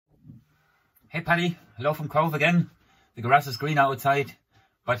Hey Paddy, hello from Cove again. The grass is green outside,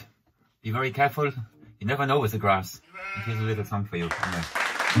 but be very careful. You never know with the grass. And here's a little song for you. Anyway.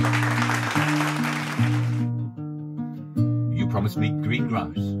 You promised me green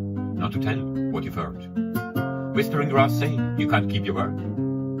grass, not to tell what you've heard. Whispering grass say you can't keep your word.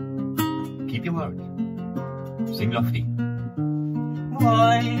 Keep your word. Sing lofty.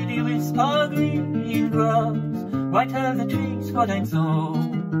 Why do you whisper green grass? Why tell the trees what I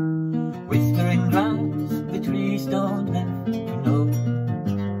know? Whispering grass, the trees don't have to know.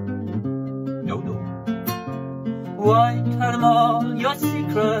 No, no. Why tell them all your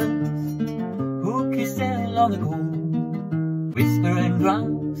secrets? Who kissed them long ago? Whispering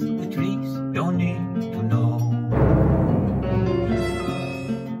grass, the trees don't need to know.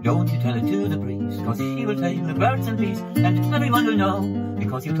 Don't you tell it to the breeze, cause he will tell the birds and bees, and everyone will know,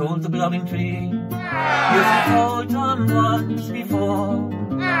 because you told the blowing tree. You've told them once before,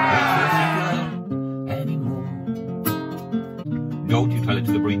 it's your secret anymore. Don't you tell it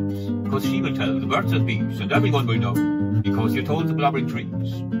to the breeze, cause she will tell the birds and bees, and everyone will know, because you told the blubbering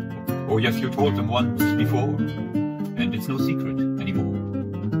trees. Oh yes, you told them once before, and it's no secret anymore.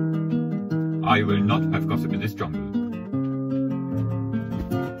 I will not have gossip in this jungle.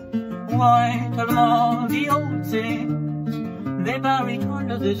 Why tell them all the old things they buried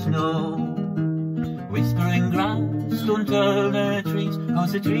under the snow? Whispering grass, don't tell the trees,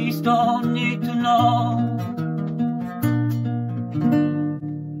 cause the trees don't need to know.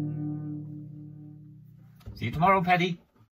 See you tomorrow, Paddy.